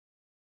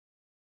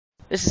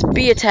This is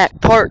Bee Attack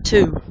Part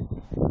 2.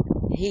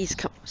 He's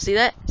see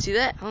that? See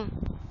that? Huh?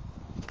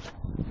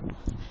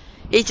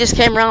 He just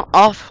came around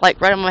off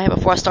like right on my head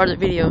before I started the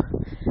video,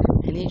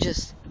 and he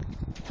just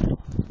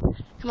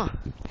come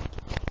on.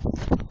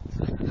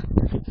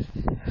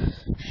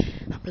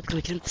 I'm really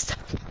gonna get him this time.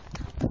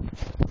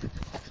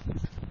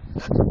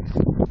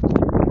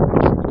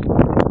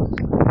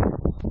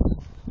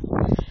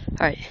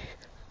 All right,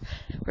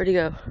 where'd he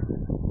go?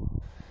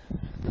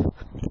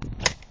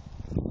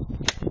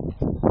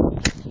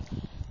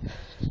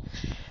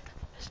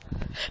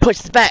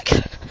 Push the back.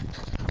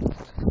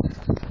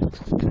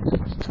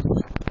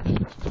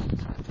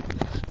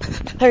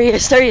 There he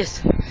is, there he is.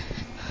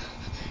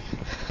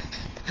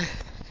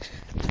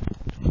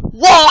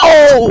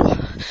 Whoa!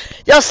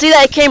 Y'all see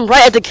that? It came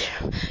right at the...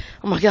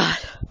 Oh my god.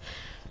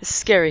 This is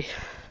scary.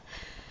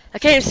 I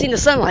can't even see in the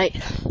sunlight.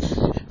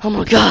 Oh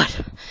my god.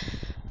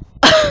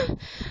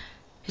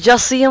 Did y'all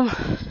see him?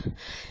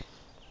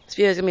 This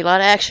video is gonna be a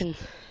lot of action.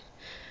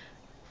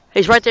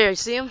 He's right there, you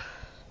see him?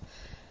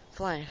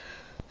 Flying.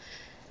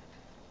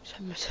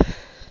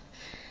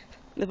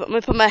 Let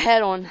me put my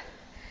hat on.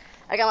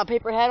 I got my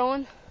paper hat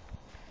on,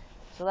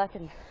 so that I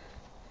can.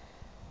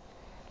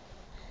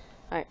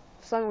 Alright,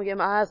 sun will get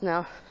my eyes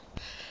now.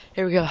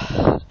 Here we go.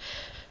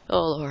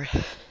 Oh Lord.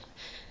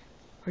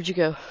 Where'd you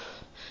go?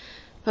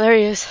 Oh, there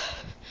he is.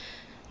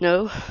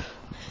 No.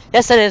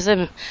 Yes, that is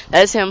him.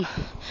 That is him.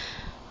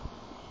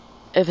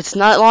 If it's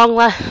not long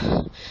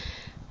oh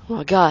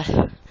my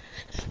god.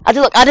 I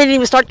didn't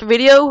even start the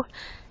video.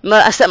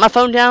 I set my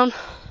phone down.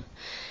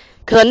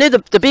 Because I knew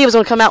the bee was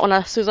going to come out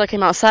as soon as I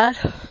came outside.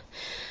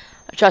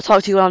 I tried to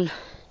talk to you when I'm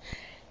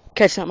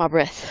catching up my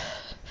breath.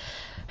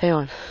 Hang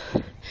on.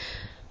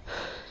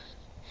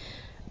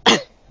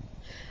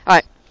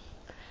 Alright.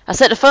 I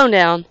set the phone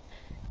down,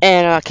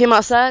 and I came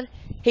outside.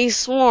 He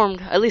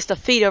swarmed at least a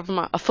foot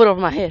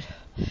over my head.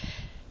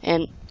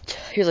 And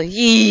he was like,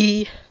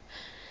 yee.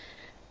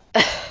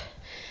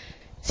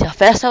 See how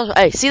fast I was?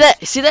 Hey, see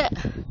that? See that?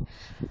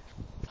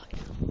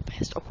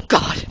 Oh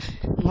god.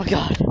 Oh my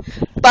god.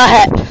 Bye,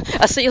 hat.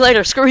 I'll see you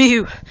later. Screw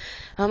you.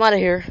 I'm out of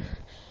here.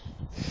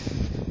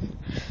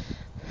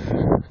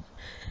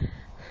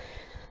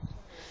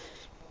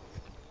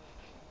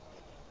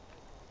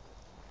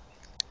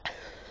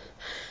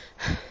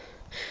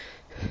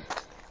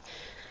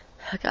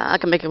 I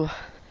can make him.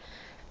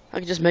 I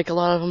can just make a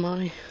lot of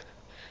money.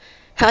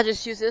 I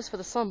just use this for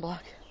the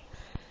sunblock.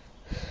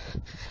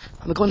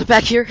 I'm gonna go in the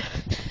back here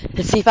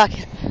and see if I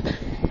can.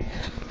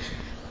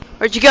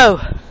 Where'd you go?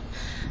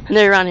 I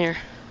know you're around here.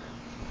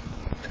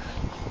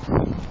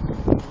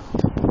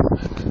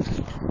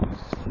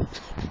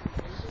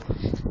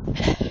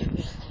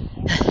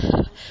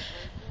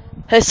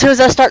 As soon as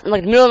I start,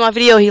 like, the middle of my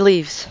video, he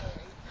leaves. I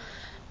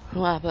don't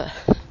know why, but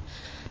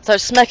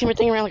starts smacking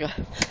everything around like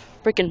a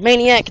freaking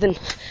maniac, then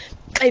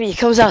maybe he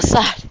comes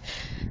outside.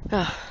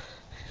 Oh.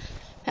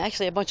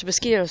 Actually, a bunch of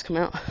mosquitoes come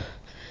out.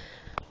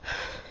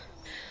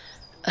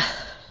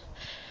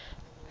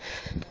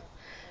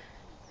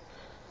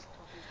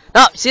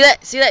 Oh, see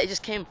that? See that? It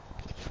just came.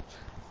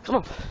 Come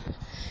on.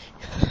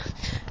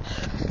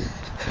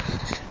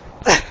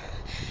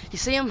 You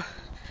see him?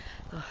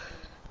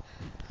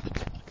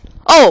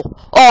 Oh!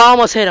 Oh, I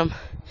almost hit him.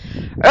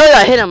 Earlier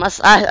I hit him.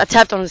 I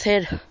tapped on his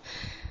head.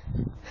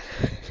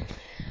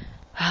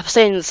 I'm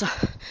saying this.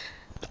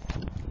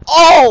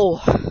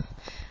 Oh!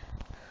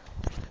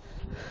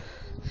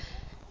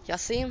 Y'all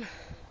see him?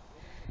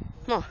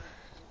 Come on.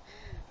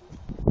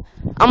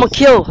 I'm gonna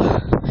kill.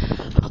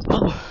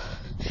 Oh.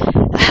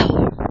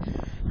 Ow.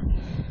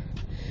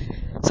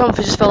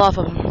 Something just fell off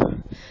of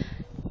him.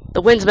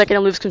 The wind's making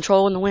him lose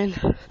control in the wind.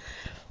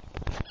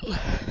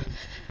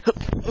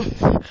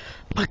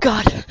 My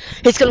god,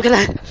 it's gonna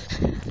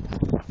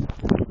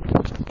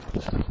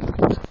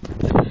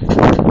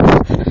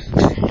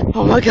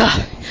oh my god.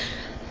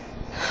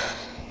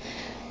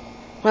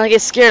 When I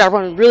get scared, I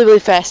run really, really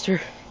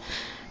faster.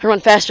 I run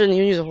faster than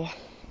usual.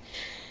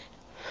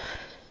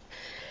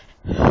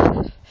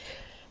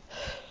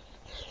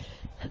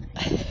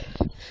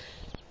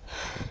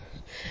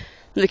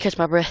 Let me catch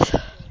my breath.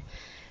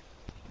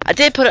 I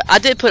did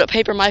put a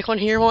paper mic on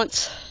here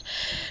once.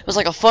 It was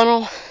like a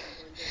funnel.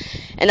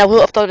 And I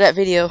will upload that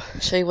video,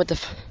 show you what the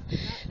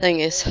thing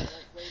is.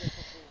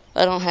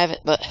 I don't have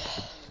it, but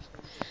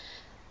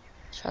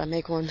try to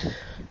make one.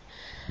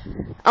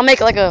 I'll make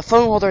like a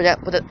phone holder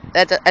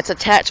that's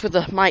attached with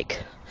the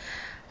mic.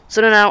 So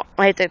then I don't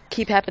have to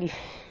keep having.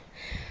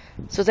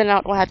 So then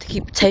I don't have to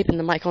keep taping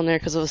the mic on there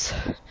because it was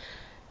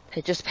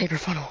just a paper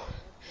funnel.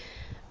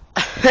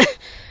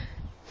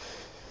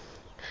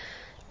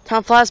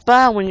 Time flies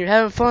by when you're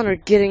having fun or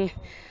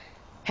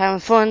having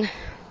fun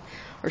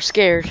or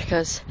scared,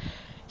 because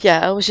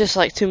yeah, it was just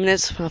like 2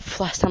 minutes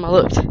last time I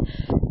looked.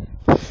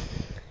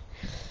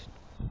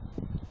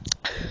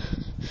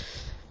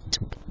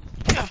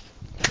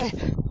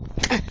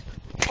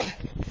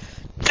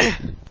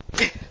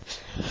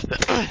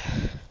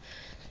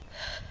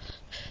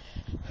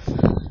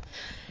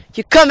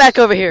 You come back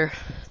over here.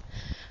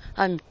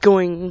 I'm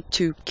going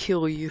to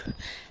kill you.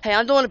 Hey,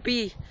 I'm doing a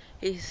bee.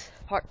 This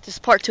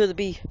part 2 of the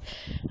bee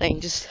thing.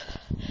 Just.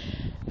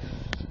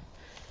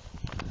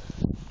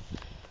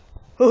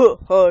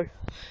 Hi.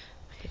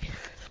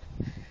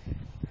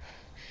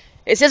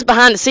 It says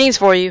behind the scenes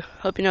for you.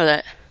 Hope you know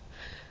that.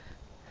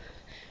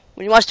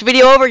 When you watch the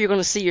video over, you're going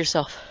to see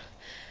yourself.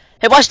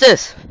 Hey, watch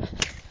this.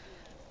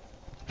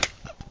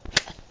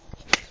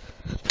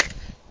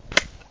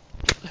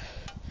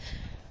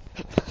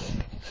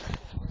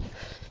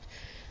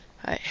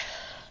 Alright.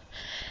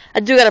 I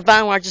do got a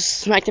vine where I just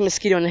smacked a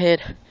mosquito in the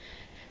head.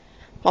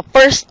 My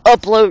first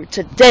upload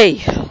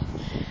today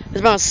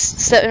was around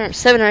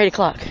 7 or 8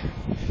 o'clock.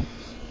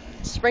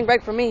 Spring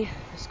break for me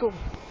at school.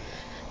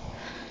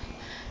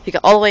 You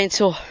got all the way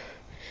until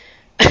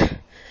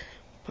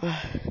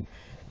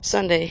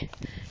Sunday.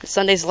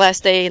 Sunday's the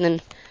last day, and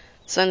then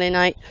Sunday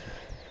night,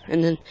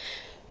 and then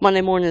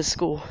Monday morning is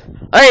school.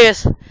 There he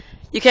is.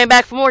 You came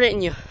back for more,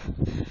 didn't you?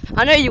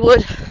 I know you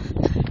would.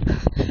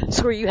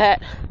 Screw you,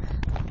 hat.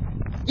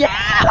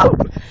 Yeah!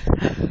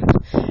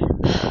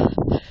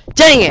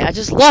 Dang it, I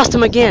just lost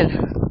him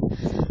again.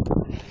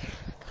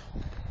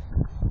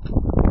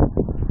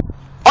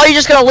 Are you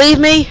just gonna leave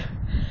me?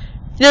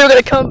 You're never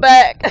gonna come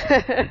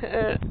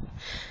back.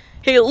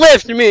 He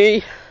left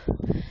me.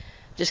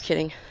 Just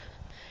kidding.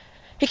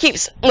 He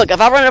keeps, look,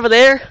 if I run over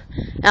there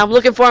and I'm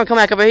looking for him, come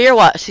back over here,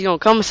 watch. He's gonna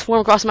come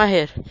swarm across my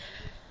head.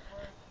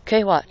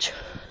 Okay, watch.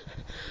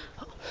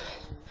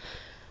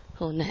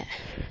 Oh, Nat.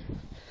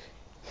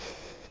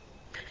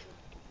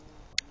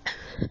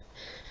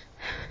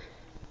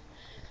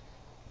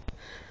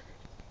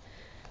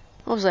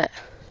 What was that?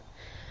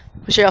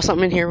 I'll show y'all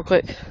something in here real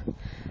quick.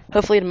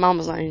 Hopefully the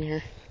mama's not in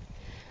here.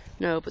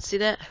 No, but see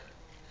that?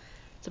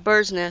 It's a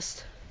bird's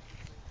nest.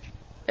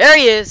 There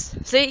he is.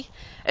 See?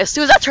 As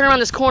soon as I turn around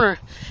this corner,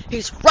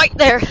 he's right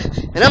there,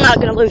 and I'm not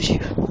gonna lose you.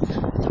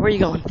 So where are you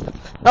going?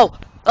 Oh,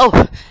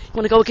 you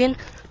wanna go again?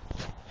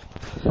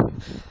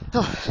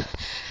 Oh.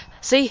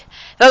 See? If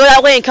I go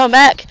that way and come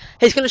back,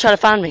 he's gonna try to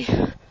find me.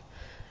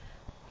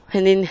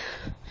 And then,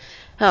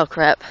 oh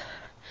crap.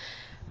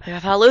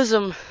 If I lose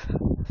him,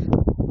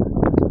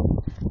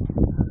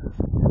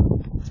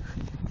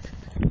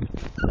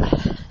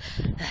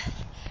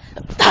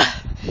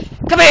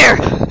 come here!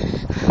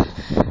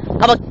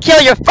 I'm gonna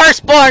kill your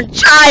firstborn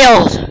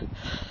child!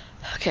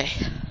 Okay.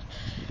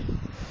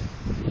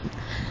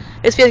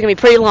 This video's gonna be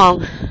pretty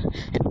long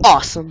and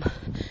awesome.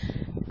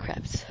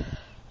 Craps.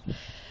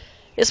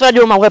 This is what I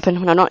do with my weapon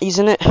when I'm not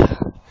using it.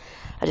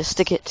 I just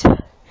stick it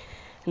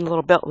in the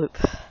little belt loop.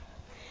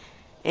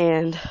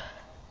 And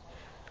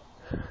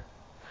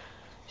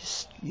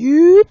just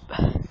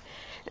yoop.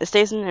 It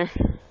stays in there.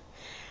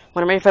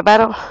 When I'm ready for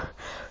battle,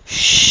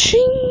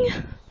 shing.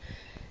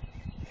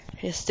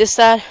 It's this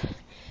side.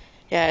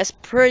 Yeah, it's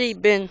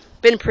been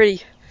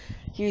pretty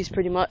used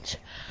pretty much.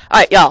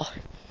 Alright, y'all.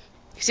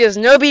 You see there's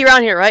no bee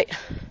around here, right?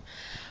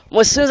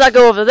 Well, as soon as I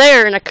go over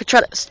there and I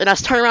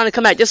turn around and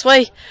come back this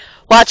way,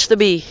 watch the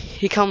bee.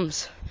 He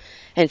comes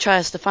and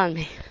tries to find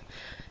me.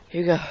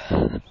 Here you go.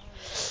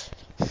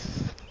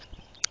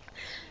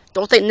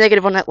 Don't think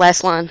negative on that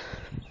last line.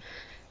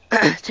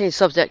 Change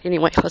subject.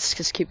 Anyway, let's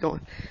just keep going.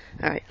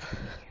 Alright.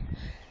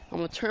 I'm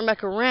gonna turn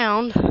back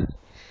around,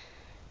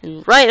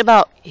 and right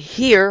about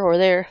here or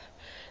there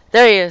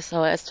he is.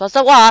 So that's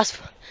a wasp.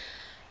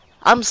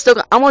 I'm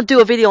gonna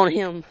do a video on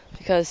him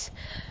because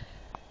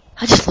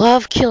I just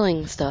love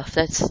killing stuff.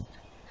 If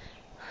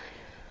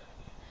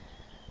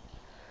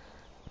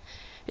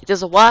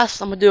there's a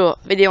wasp, I'm gonna do a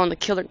video on the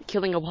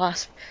killing a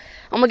wasp.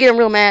 I'm gonna get him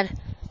real mad.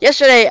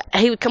 Yesterday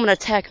he would come and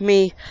attack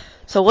me,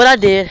 so what I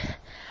did,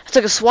 I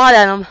took a swat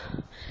at him.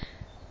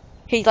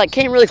 He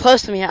came really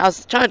close to me. I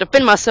was trying to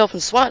defend myself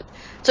and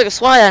took a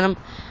swat at him,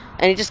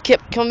 and he just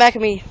kept coming back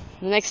at me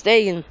the next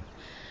day. And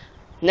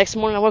the next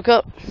morning I woke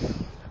up,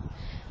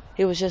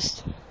 he was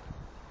just,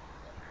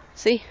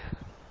 see,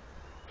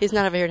 he's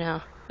not over here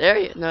now. There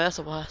he is. No, that's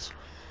a wasp.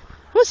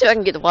 I'm gonna see if I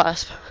can get the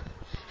wasp.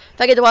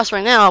 If I get the wasp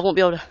right now, I won't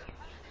be able to.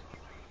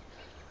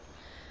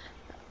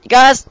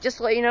 Guys, just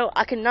to let you know,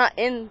 I cannot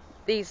end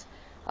these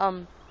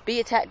bee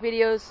attack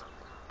videos,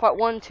 part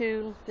 1,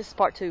 2. This is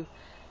part 2.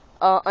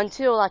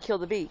 Until I kill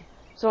the bee.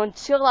 So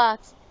until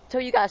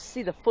you guys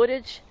see the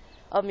footage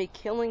of me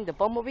killing the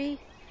bumblebee,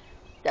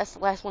 that's the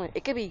last one.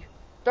 It could be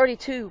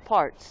 32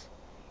 parts.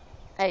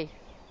 Hey,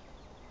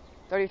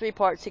 33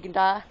 parts, he can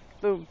die.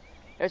 Boom.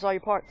 There's all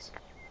your parts.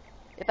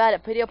 If I had a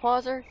video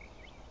pauser,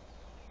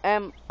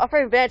 our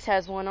friend Vance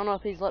has one. I don't know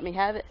if he's let me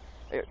have it.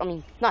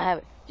 Not have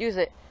it. Use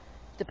it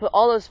to put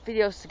all those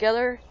videos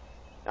together.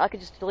 I could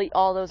just delete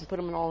all those and put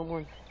them in all in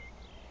one.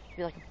 It'd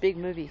be like a big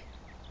movie.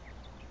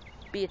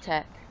 Bee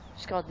attack.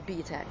 Just call it the bee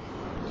attack.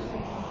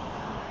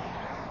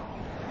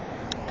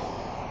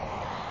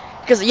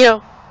 Because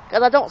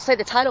I don't say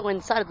the title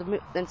inside of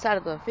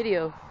the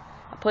video.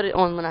 I put it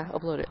on when I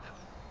upload it.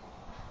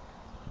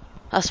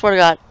 I swear to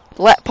God,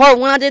 part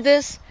 1 I did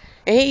this,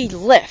 and he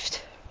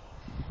left.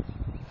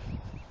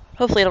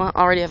 Hopefully I don't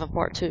already have a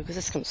part 2, because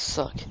this is gonna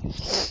suck.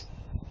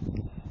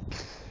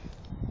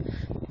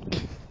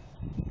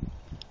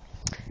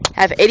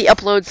 I have 80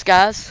 uploads,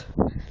 guys.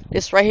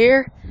 This right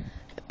here,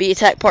 Be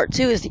Attack Part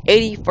 2, is the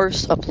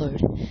 81st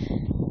upload.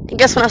 And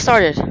guess when I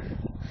started?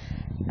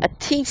 A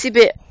teensy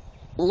bit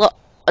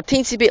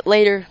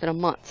later than a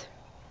month.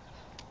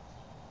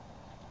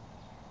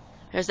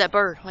 There's that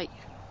bird. Wait.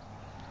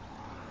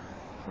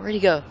 Where'd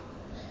he go?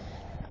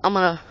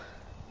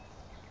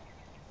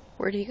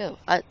 Where'd he go?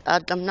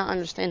 I'm not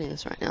understanding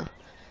this right now.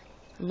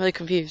 I'm really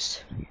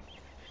confused.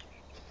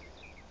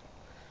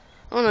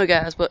 I don't know,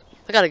 guys, but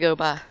I gotta go.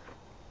 Bye.